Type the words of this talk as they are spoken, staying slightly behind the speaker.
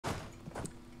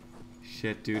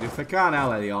Shit, dude. If I can't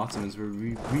ally the Ottomans,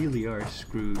 we really are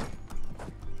screwed.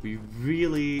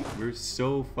 We're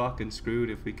so fucking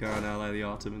screwed if we can't ally the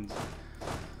Ottomans.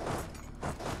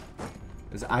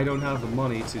 As I don't have the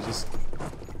money to just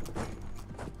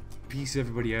piece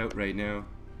everybody out right now.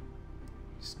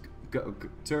 Just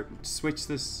switch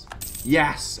this.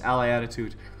 Yes! Ally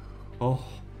attitude. Oh.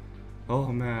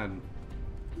 Oh man.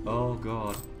 Oh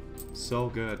god. So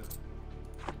good.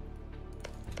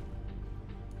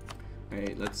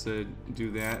 Alright, let's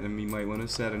do that, and we might want to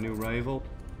set a new rival.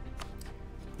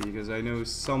 Because I know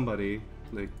somebody,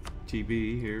 like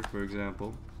GB here, for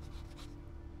example.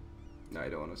 I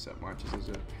don't want to set marches as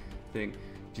a thing.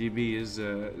 GB is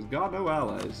got no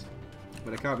allies,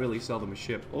 but I can't really sell them a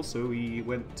ship. Also, he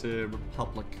went to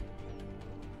Republic.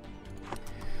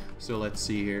 So let's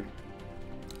see here.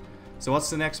 So what's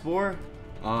the next war?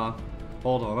 Hold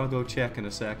on, I'll go check in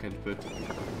a second, but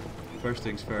first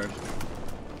things first.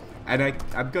 And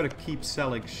I've got to keep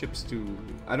selling ships to...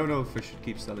 I don't know if I should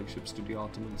keep selling ships to the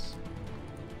Ottomans.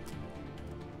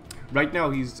 Right now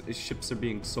his ships are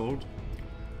being sold.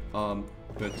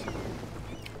 But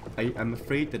I'm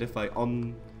afraid that if I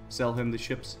unsell him the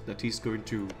ships, that he's going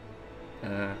to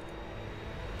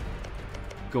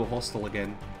go hostile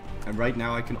again. And right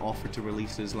now I can offer to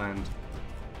release his land.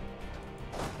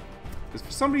 Because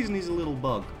for some reason he's a little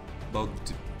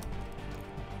bugged.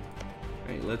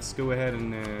 Alright, let's go ahead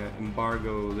and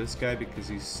embargo this guy because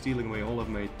he's stealing away all of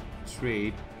my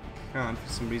trade. Can't, for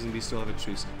some reason we still have a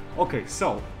truce. Okay,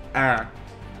 so,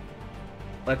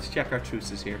 let's check our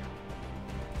truces here.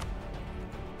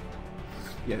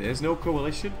 Yeah, there's no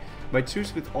coalition. My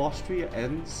truce with Austria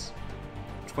ends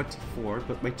 24,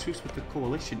 but my truce with the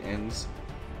coalition ends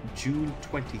June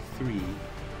 23.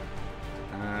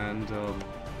 And,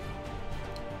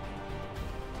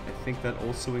 I think that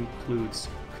also includes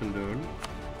Cologne.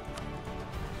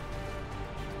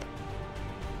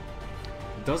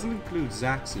 It doesn't include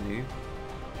Saxony.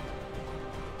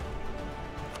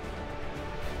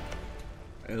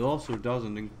 It also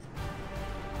doesn't include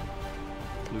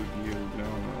you. No,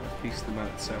 I pieced them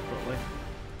out separately.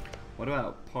 What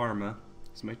about Parma?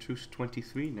 Is my truce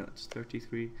 23? No, it's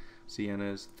 33. Siena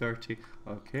is 30.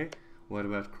 Okay. What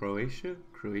about Croatia?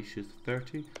 Croatia's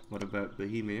 30. What about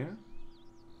Bohemia?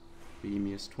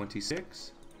 Bohemia's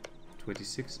 26.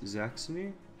 26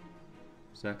 Saxony.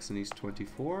 Saxony's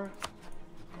 24.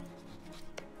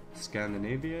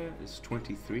 Scandinavia is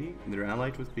 23. And they're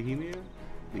allied with Bohemia.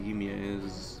 Bohemia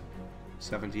is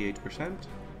 78%.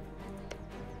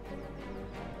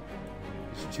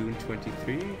 It's June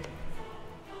 23.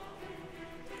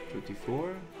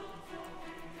 24.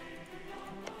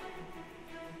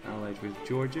 Allied with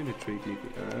Georgia in a trade league.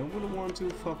 I wouldn't want to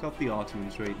fuck up the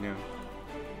Ottomans right now.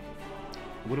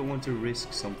 I wouldn't want to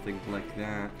risk something like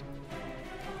that.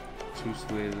 Truce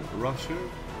with Russia.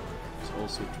 It's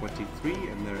also 23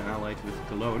 and they're allied with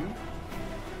Cologne.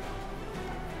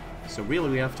 So really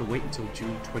we have to wait until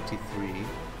June 23.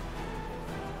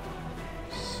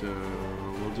 So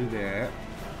we'll do that.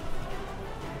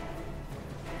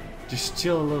 Just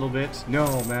chill a little bit.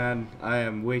 No man, I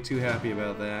am way too happy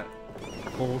about that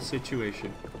whole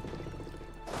situation.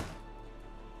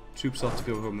 Troops ought to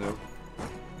go home though.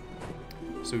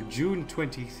 So June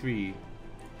 23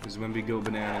 is when we go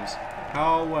bananas.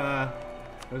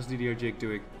 How's DDR Jake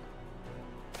doing?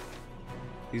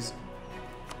 He's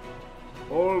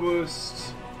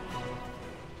almost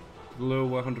below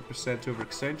 100%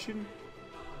 overextension.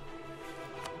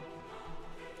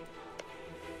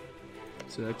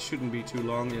 So that shouldn't be too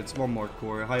long. It's one more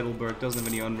core. Heidelberg doesn't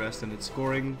have any unrest and it's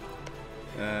scoring.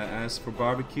 As for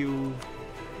barbecue,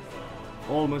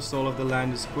 almost all of the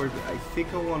land is scored. I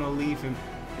think I want to leave him.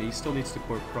 He still needs to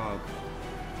core Prague.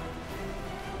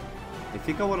 I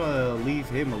think I want to leave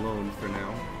him alone for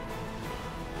now.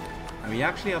 And we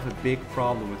actually have a big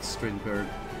problem with Strindberg.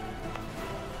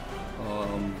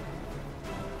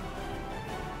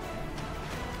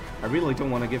 I really don't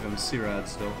want to give him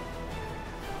Sirads though.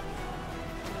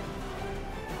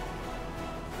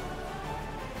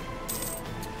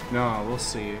 No, we'll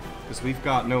see. Because we've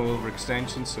got no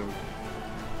overextension, so we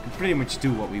can pretty much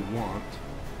do what we want.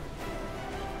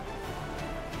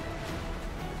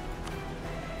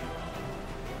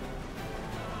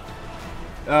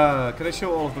 Can I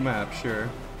show all of the map? Sure.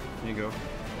 Here you go.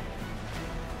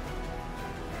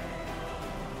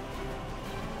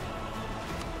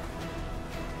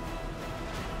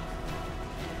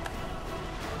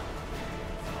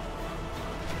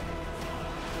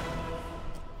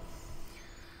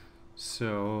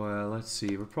 So, let's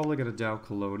see. We're probably going to Dow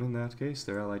Cologne in that case.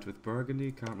 They're allied with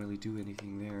Burgundy. Can't really do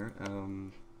anything there.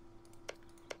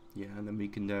 Yeah, and then we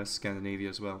can Dow Scandinavia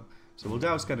as well. So we'll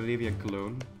douse Scandinavia and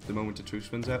Cologne the moment the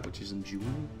truce runs out, which is in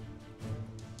June.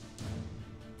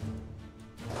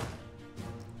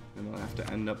 And I'll have to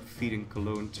end up feeding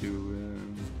Cologne to...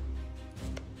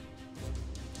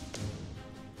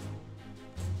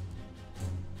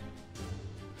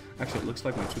 Actually, it looks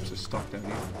like my troops are stuck down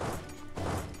here.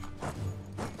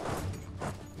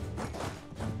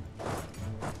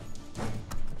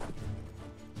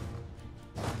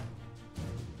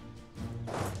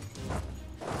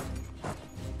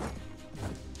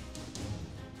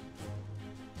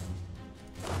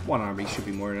 One army should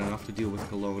be more than enough to deal with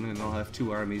Cologne, and I'll have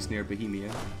 2 armies near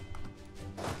Bohemia.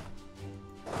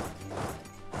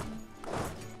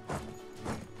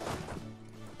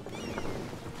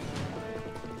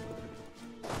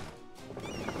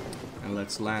 And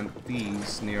let's land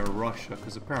these near Russia,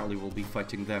 because apparently we'll be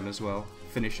fighting them as well,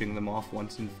 finishing them off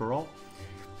once and for all.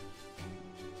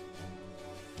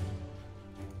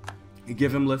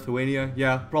 Give him Lithuania?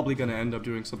 Yeah, probably gonna end up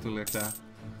doing something like that.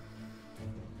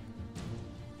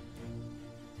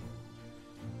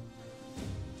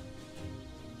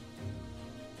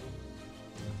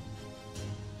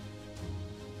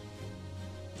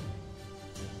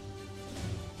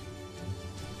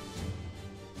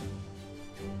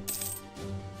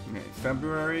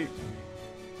 February.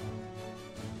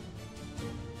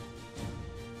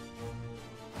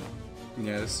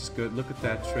 Yeah, this is good. Look at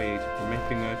that trade. We're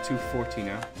making a 240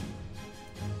 now.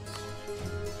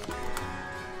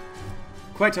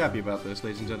 Quite happy about this,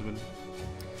 ladies and gentlemen.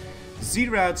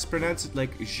 Zerads pronounce it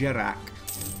like Gerak.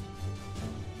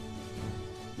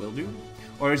 Will do.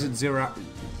 Or is it Zerak?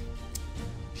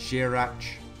 Gerach.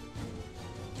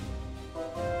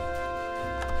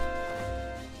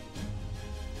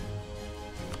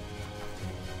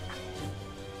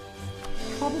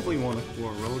 Probably want to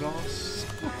core Rhodos.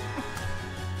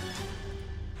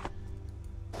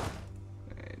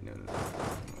 No.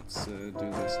 Let's do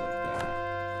this like that.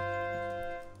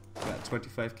 Got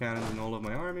 25 cannons in all of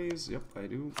my armies. Yep, I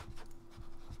do.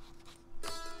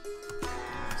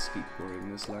 Let's keep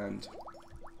coring this land.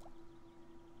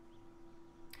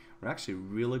 We're actually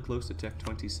really close to Tech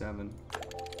 27.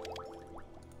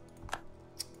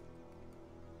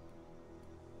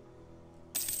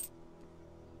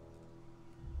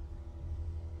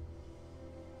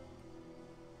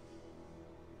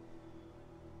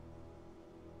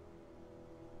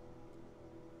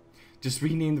 Just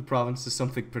rename the province to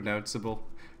something pronounceable.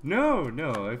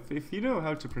 No. If you know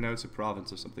how to pronounce a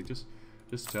province or something, just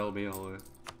tell me.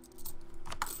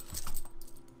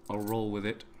 I'll roll with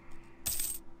it.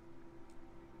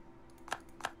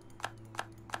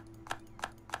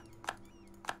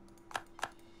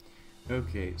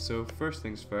 Okay, so first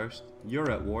things first.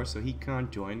 You're at war, so he can't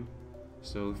join.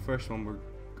 So the first one we're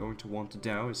going to want to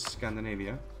dow is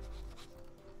Scandinavia.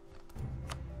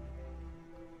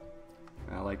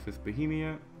 Allied with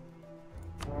Bohemia.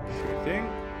 Sure thing.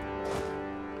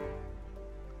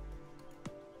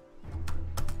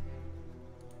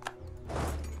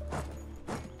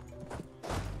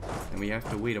 And we have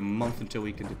to wait a month until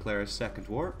we can declare a second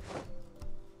war.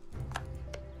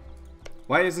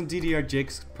 Why isn't DDR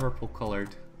Jake's purple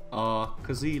colored?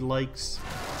 Cause he likes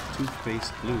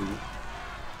toothpaste blue.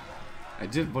 I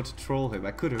didn't want to troll him.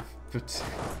 I could have, but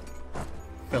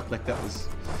felt like that was...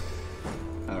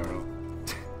 I don't know.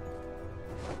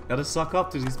 Gotta suck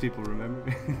up to these people,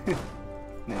 remember?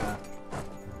 Nah.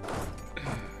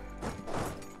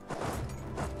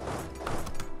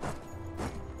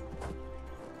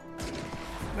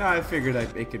 Nah, I figured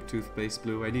I'd make him toothpaste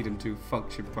blue. I need him to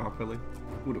function properly.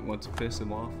 Wouldn't want to piss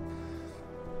him off.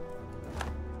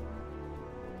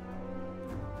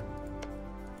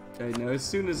 Okay, now as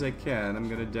soon as I can, I'm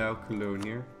gonna dow Cologne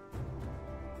here.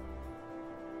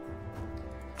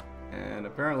 And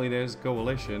apparently there's a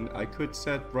coalition. I could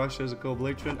set Russia as a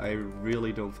coalition. I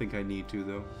really don't think I need to,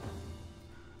 though.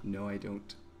 No, I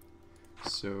don't.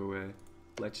 So,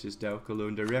 let's just dow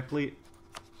Cologne directly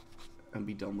and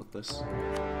be done with this.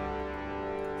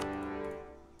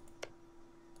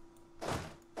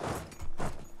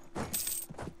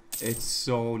 It's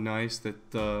so nice that,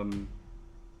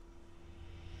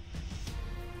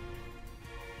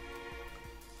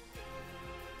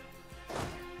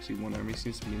 see, one army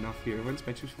seems to be enough here. When's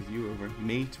my truce with you over?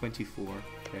 May 24.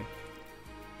 Okay.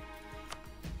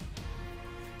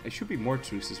 There should be more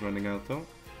truces running out, though.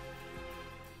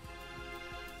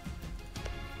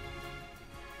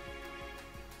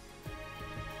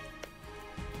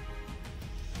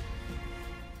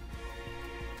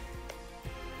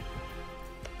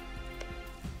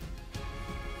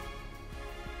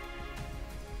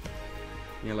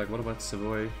 Yeah, like, what about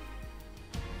Savoy?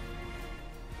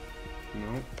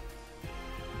 No.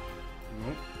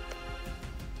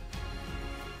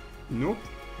 Nope.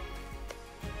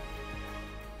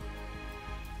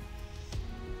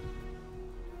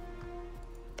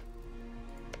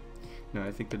 No,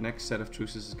 I think the next set of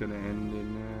truces is going to end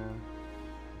in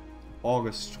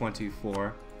August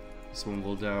 24. This one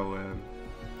will dow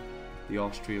the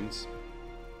Austrians.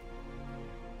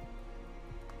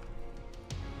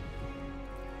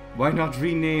 Why not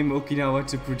rename Okinawa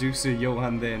to producer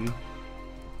Johan then?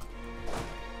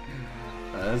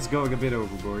 That's going a bit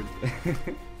overboard.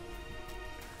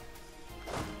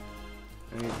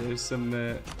 I mean, there's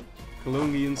some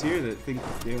Colombians here that think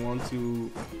they want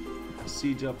to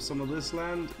siege up some of this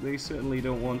land. They certainly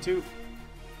don't want to.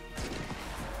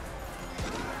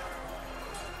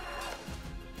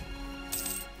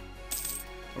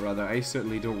 Or rather, I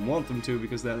certainly don't want them to,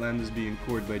 because that land is being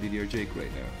cored by Didier Jake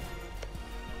right now.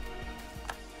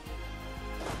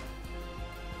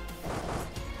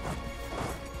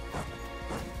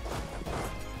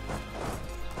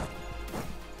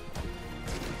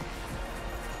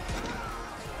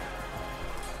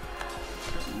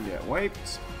 Yeah,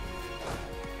 wiped.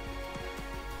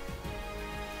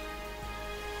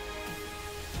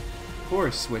 Poor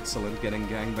Switzerland getting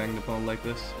gangbanged upon like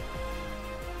this.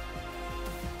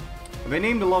 Have I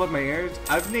named a lot of my heirs?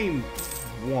 I've named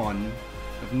one.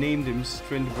 I've named him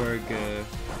Strindberg,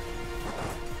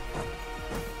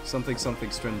 something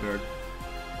Strindberg.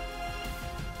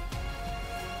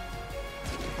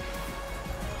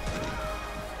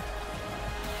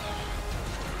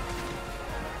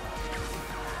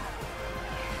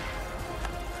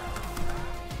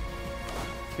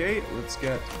 Okay, let's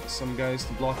get some guys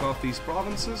to block off these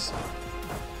provinces.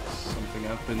 Something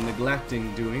I've been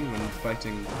neglecting doing when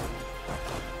fighting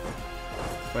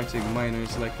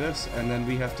miners like this, and then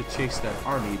we have to chase that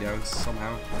army down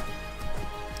somehow.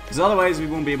 Because otherwise we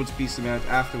won't be able to piece them out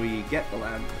after we get the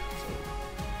land. So.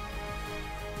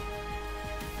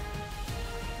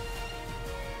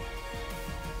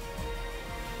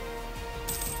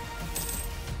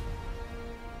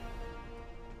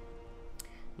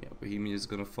 Yeah, Bohemia is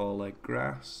gonna fall like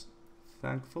grass,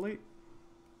 thankfully.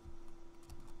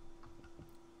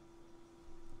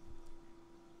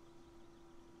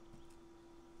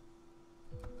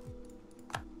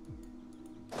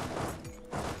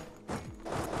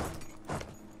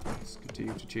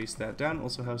 Continue to chase that down.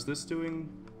 Also, how's this doing?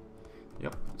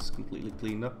 Yep, it's completely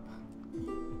cleaned up.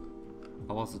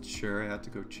 I wasn't sure, I had to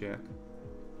go check.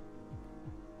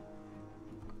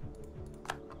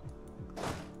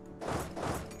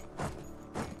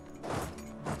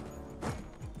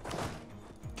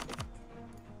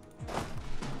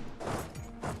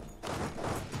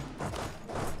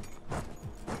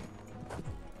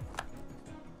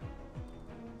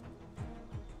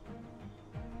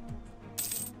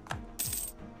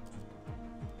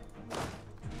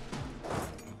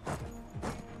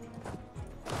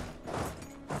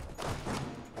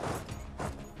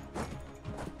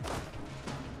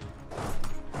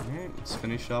 Let's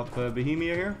finish off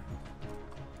Bohemia here.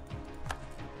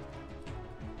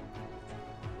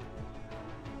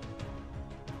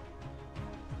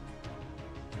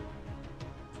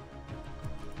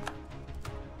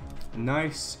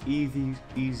 Nice, easy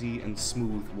and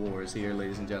smooth wars here,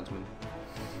 ladies and gentlemen.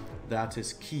 That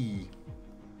is key.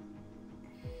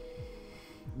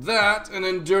 That and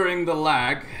enduring the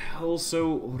lag.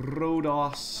 Also,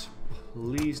 Rhodos,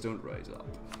 please don't rise up.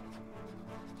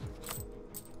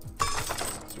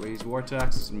 Raise war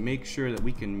taxes and make sure that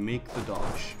we can make the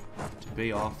dodge to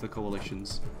pay off the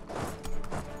coalitions.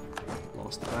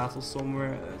 Lost the battle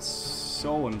somewhere. That's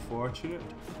so unfortunate.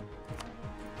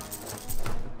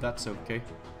 But that's okay.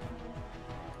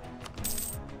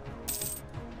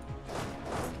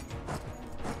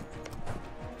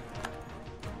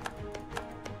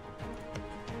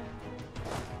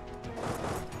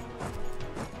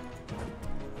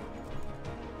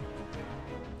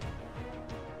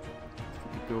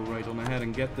 Go right on ahead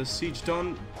and get this siege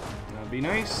done. That'd be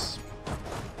nice.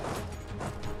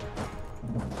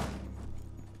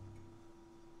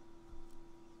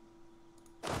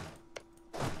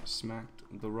 Smacked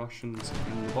the Russians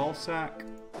in the ballsack.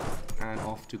 And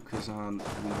off to Kazan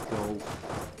we go.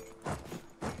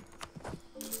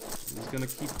 He's gonna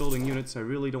keep building units. I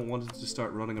really don't want it to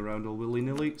start running around all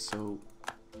willy-nilly, so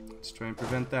let's try and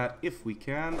prevent that if we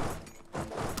can.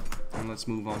 And let's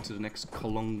move on to the next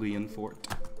Colombian fort.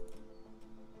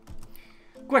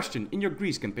 Question: in your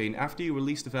Greece campaign, after you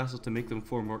released the vassals to make them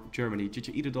form Germany, did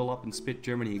you eat it all up and split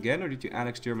Germany again, or did you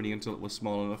annex Germany until it was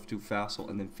small enough to vassal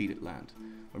and then feed it land?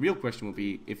 A real question will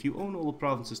be, if you own all the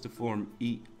provinces to form,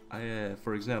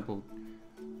 for example,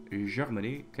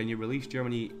 Germany, can you release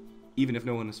Germany even if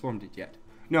no one has formed it yet?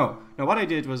 No, what I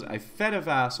did was I fed a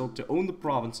vassal to own the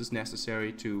provinces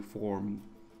necessary to form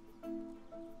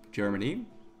Germany.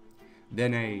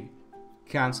 Then I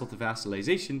cancelled the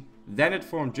vassalization. Then it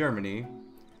formed Germany.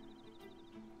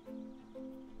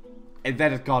 And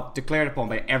then it got declared upon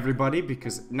by everybody,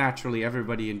 because naturally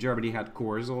everybody in Germany had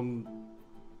cores on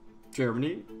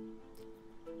Germany.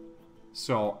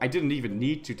 So I didn't even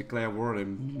need to declare war on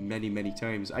him many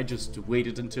times. I just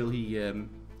waited until he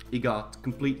got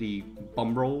completely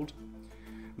bumrolled.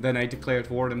 Then I declared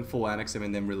war on him, full annexed him,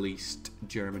 and then released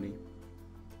Germany.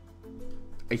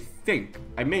 I think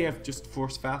I may have just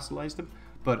force vassalized him,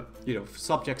 but you know,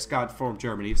 subjects can't form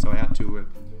Germany, so I had to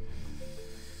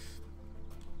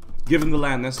give him the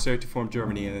land necessary to form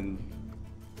Germany, and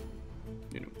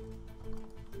you know,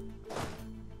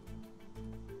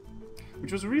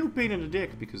 which was a real pain in the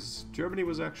dick, because Germany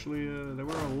was actually there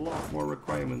were a lot more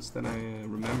requirements than I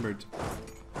remembered.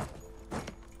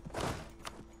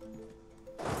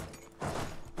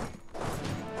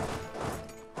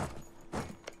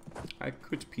 I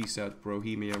could piece out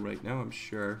Bohemia right now, I'm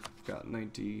sure. I've got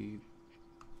 90.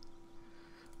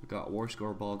 I've got war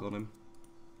score bog on him.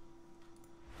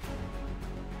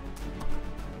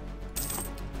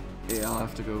 Yeah, I'll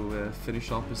have to go finish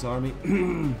off his army.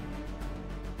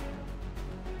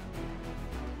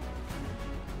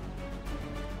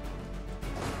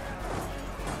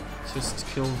 Just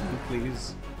kill him,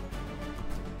 please.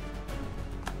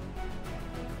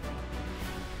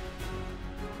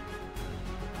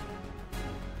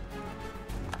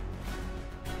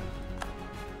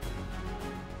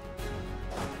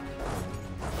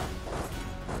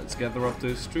 Let's gather up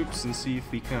those troops and see if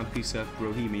we can't piece out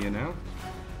Bohemia now.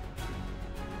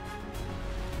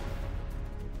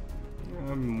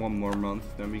 One more month,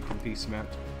 then we can piece him out.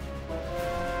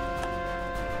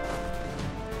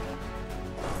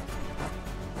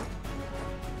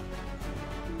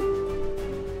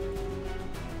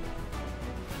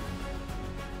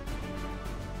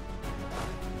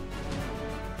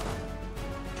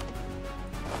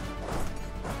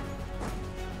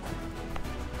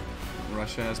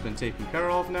 Russia has been taken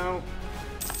care of now.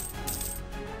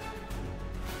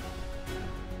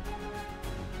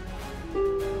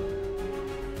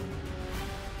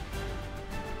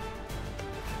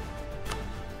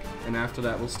 And after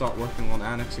that, we'll start working on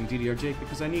annexing DDRJ,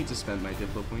 because I need to spend my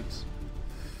Diplo points.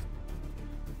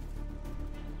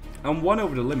 I'm one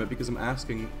over the limit because I'm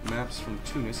asking maps from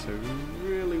Tunis. I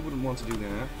really wouldn't want to do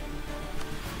that.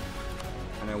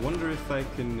 And I wonder if I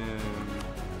can... no.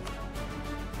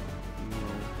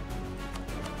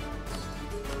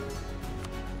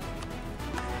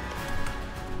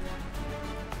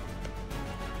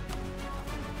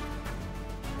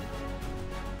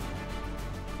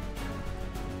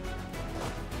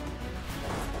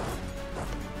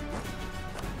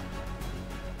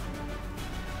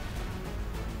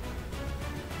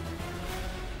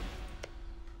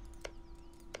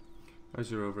 How's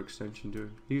your overextension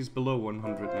doing? He's below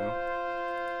 100 now.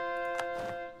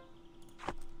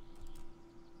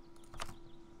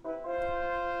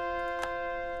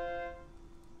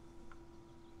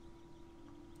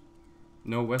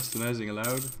 No westernizing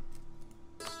allowed.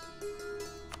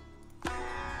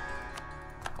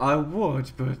 I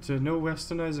would, but no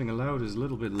westernizing allowed is a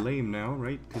little bit lame now,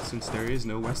 right? Because since there is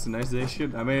no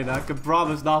westernization, I mean, I could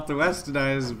promise not to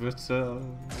westernize, but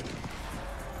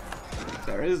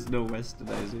there is no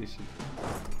westernization.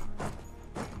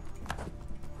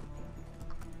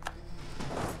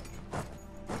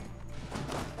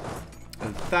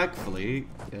 And thankfully,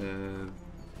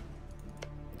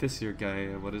 this here guy,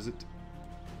 what is it?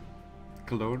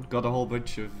 Cologne, got a whole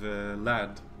bunch of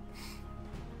land.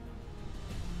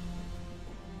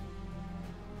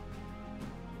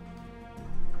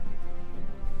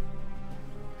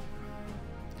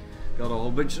 Got a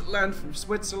whole bunch of land from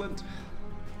Switzerland.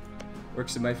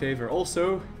 Works in my favor.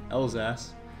 Also,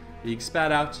 Alsace being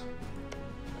spat out.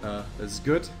 That's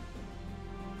good.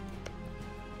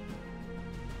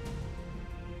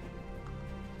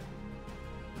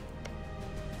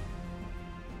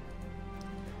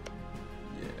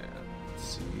 Yeah. Let's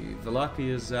see.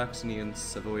 Wallachia, Saxony, and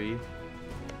Savoy.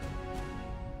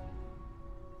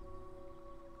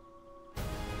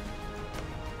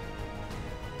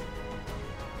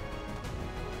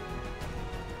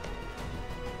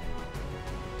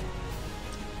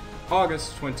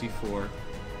 August 24.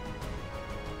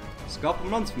 It's a couple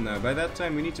months from now. By that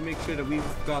time, we need to make sure that we've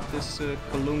got this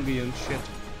Colombian shit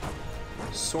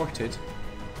sorted.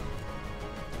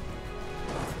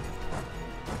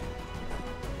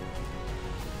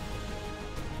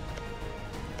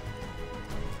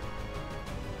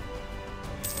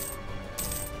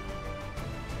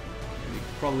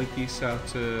 probably peace out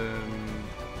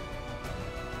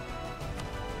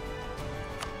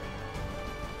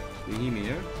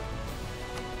Bohemia.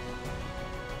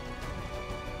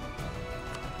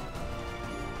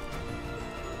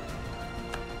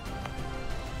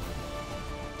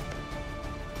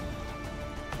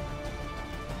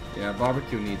 Yeah,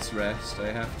 barbecue needs rest.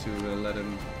 I have to let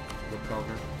him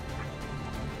recover.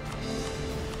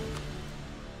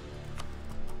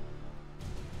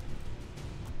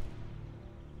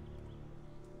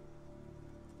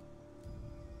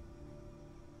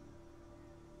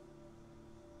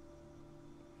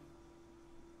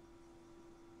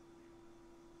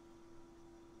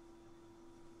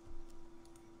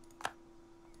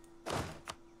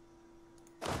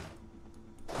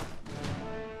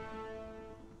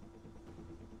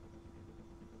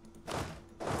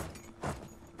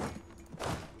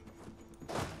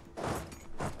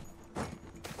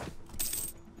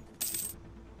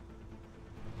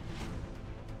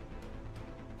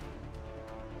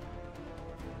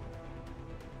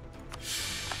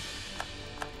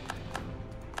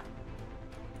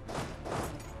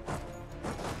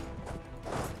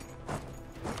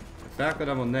 The fact that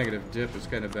I'm on negative dip is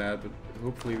kind of bad, but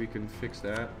hopefully we can fix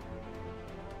that.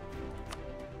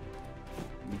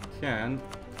 We can.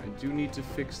 I do need to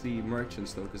fix the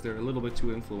merchants though, because they're a little bit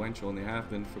too influential, and they have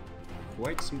been for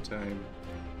quite some time.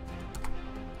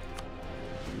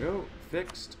 There we go,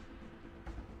 fixed.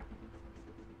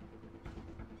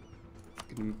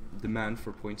 Can demand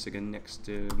for points again next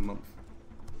month.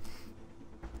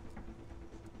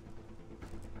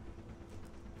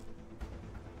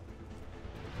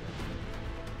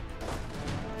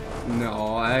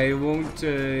 No, I won't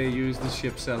use the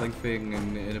ship selling thing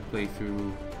in a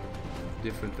playthrough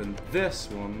different than this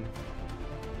one.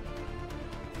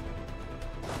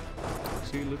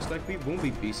 Actually, looks like we won't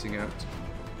be piecing out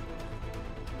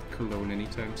Cologne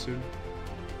anytime soon.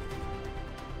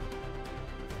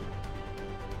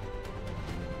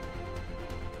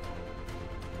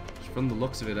 From the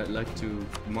looks of it, I'd like to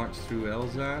march through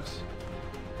Elzas.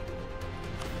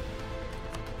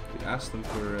 Ask them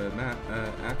for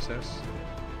access.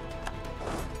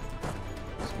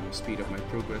 Just going to speed up my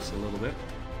progress a little bit.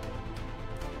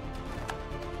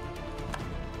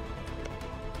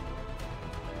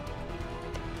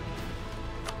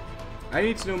 I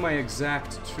need to know my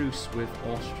exact truce with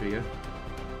Austria.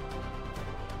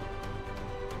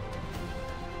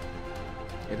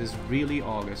 It is really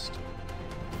August.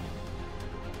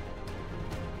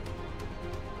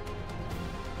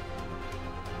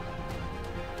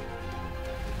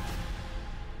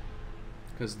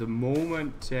 Because the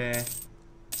moment shit,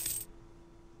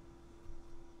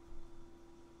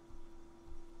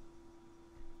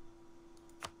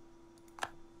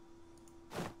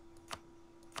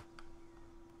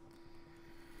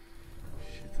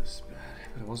 this is bad,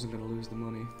 but I wasn't gonna lose the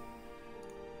money.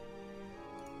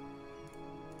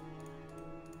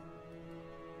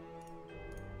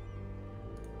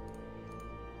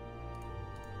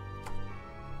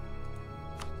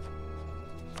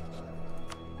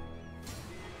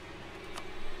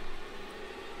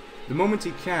 The moment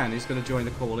he can, he's going to join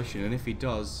the coalition, and if he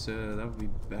does, that would be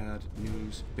bad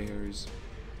news bears.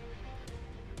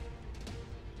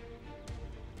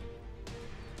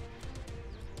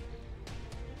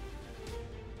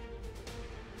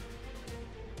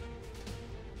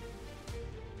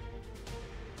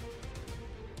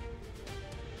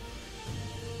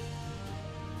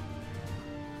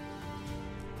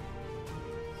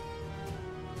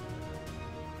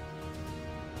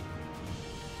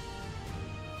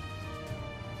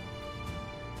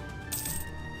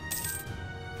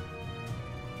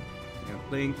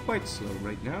 Playing quite slow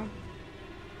right now.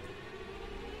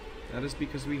 That is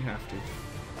because we have to.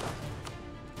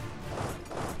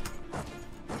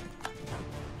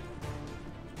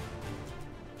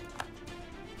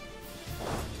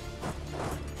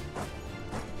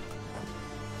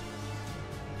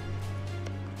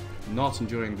 Not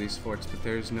enjoying these forts, but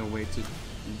there's no way to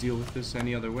deal with this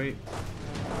any other way.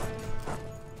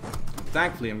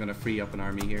 Thankfully, I'm going to free up an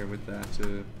army here with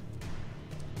that.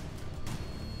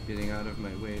 Getting out of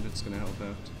my way, that's gonna help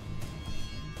out.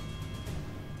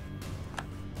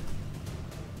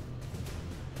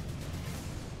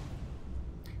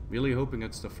 Really hoping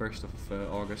it's the 1st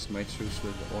of August, my truce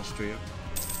with Austria.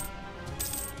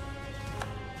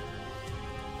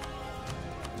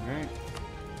 Alright.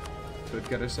 Could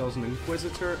get ourselves an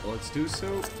Inquisitor, let's do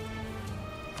so.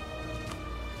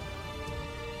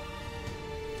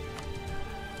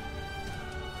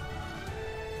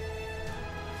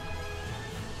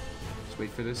 Wait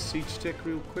for this siege tick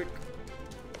real quick.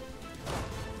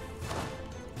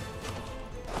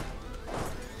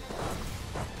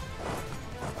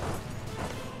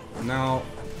 Now,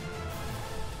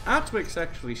 Atwix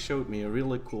actually showed me a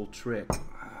really cool trick,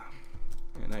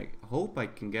 and I hope I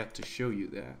can get to show you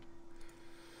that,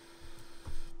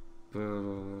 but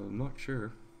I'm not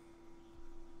sure.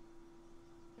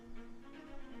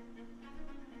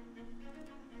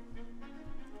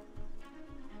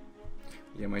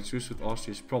 Yeah, my truce with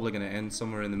Austria is probably going to end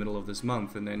somewhere in the middle of this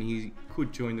month, and then he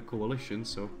could join the coalition,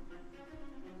 so...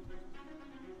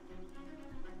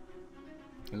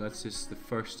 And that's just the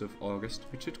 1st of August,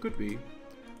 which it could be.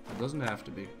 It doesn't have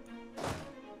to be.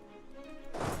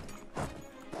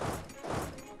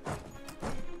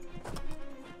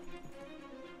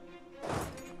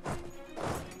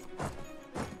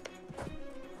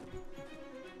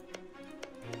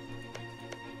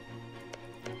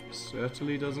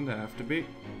 Certainly doesn't have to be.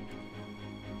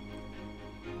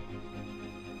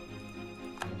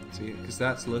 See, because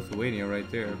that's Lithuania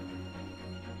right there.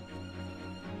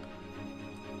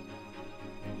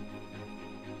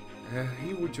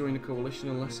 He would join the coalition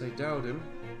unless I doubt him.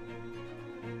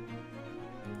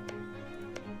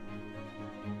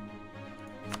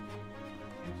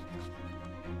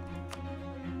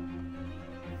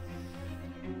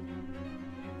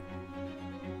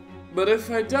 But if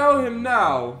I doubt him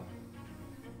now...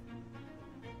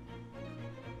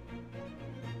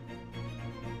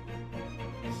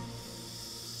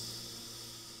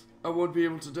 I won't be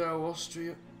able to doubt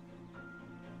Austria.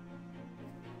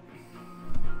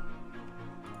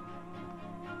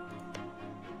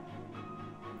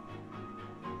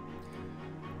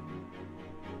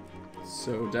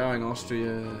 So, dowing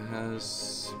Austria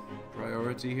has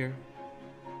priority here.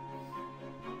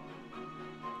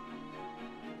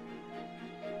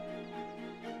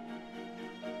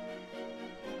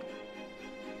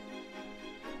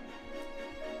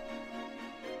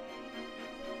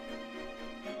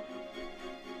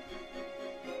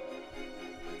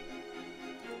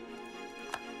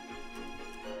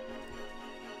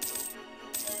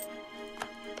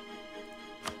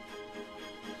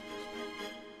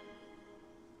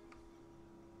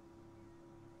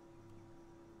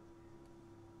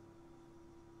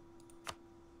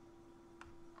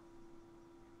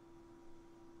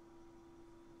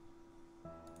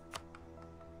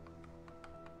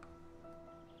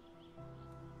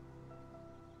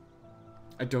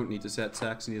 I don't need to set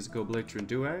Saxony as a co-belligerent,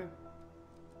 do I?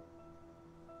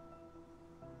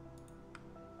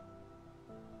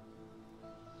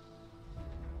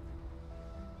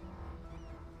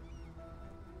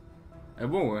 It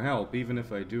won't help, even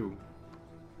if I do.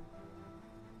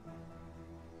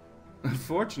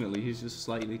 Unfortunately, he's just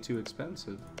slightly too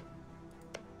expensive.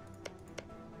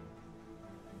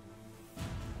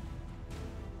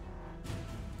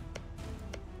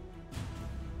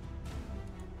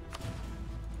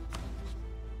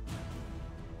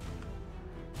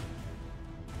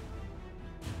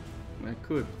 I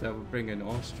could, that would bring in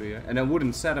Austria. And I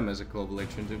wouldn't set him as a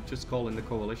co-belligerent, it would just call in the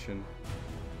coalition.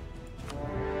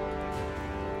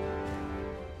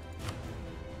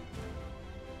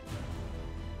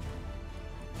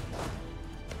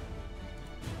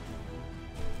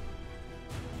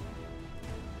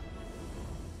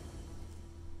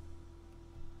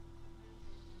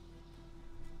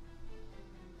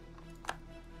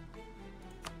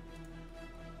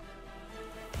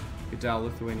 Could dow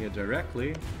Lithuania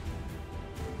directly.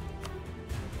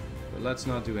 But let's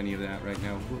not do any of that right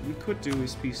now. What we could do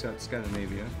is peace out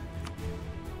Scandinavia.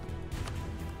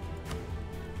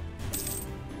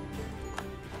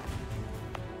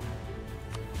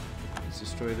 Let's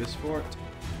destroy this fort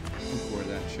before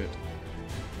that shit.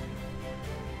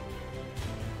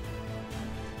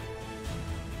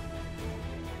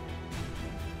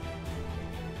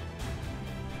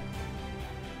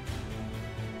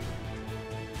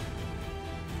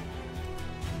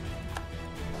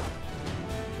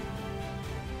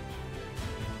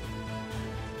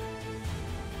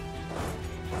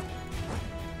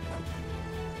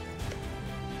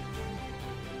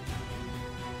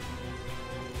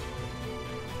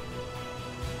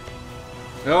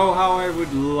 Oh, how I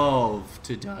would love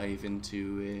to dive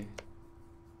into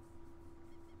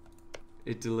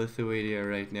Lithuania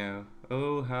right now.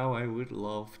 Oh, how I would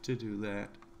love to do that.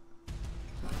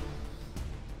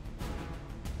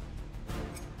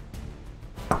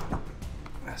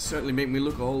 That certainly make me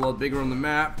look a whole lot bigger on the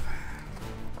map.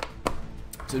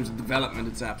 In terms of development,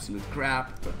 it's absolute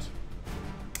crap, but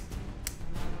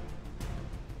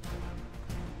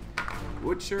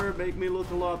would sure make me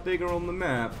look a lot bigger on the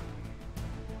map.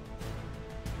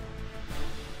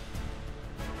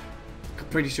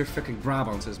 Pretty sure fucking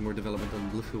Brabant has more development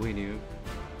than Lithuania.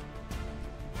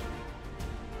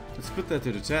 Let's put that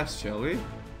to the test, shall we?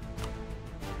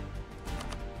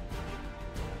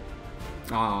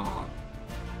 Ah,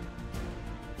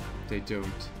 they don't.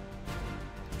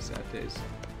 Sad days.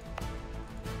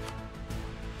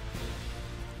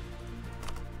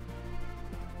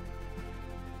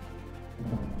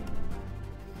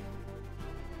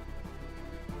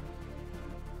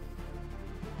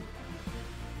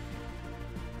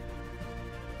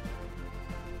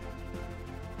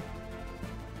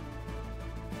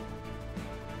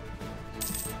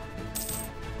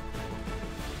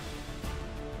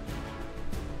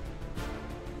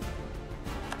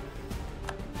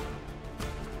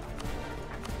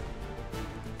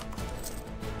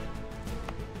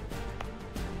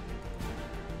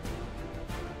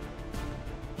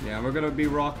 Yeah, we're gonna be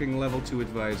rocking level 2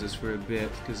 advisors for a bit,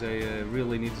 because I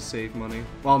really need to save money.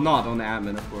 Well, not on the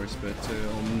admin, of course, but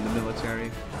on the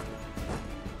military.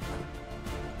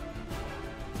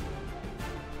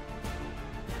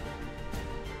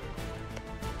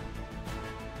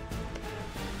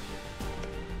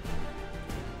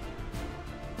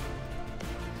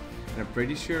 And I'm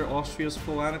pretty sure Austria's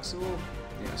full annexable.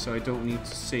 Yeah, so I don't need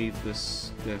to save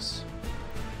this.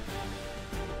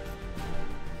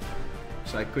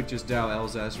 So I could just Dow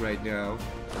Alsace right now.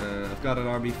 I've got an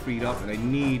army freed up, and I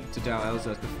need to Dow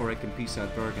Alsace before I can peace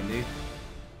out Burgundy.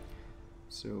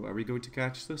 So are we going to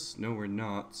catch this? No, we're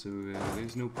not. So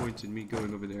there's no point in me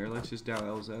going over there. Let's just Dow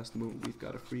Alsace the moment we've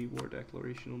got a free war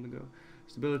declaration on the go.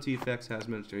 Stability effects has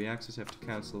military access. Have to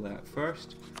cancel that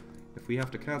first. If we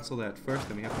have to cancel that first,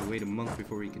 then we have to wait a month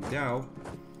before we can Dow.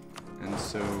 And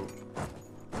so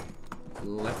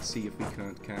let's see if we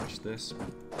can't catch this. We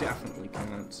definitely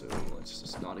can't, so let's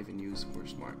just not even use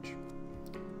Forced March.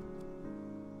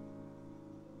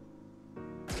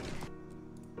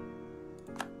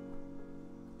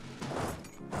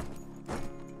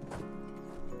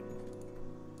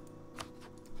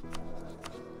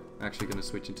 I'm actually going to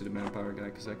switch into the manpower guy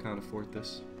because I can't afford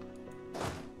this,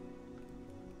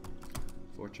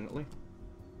 fortunately.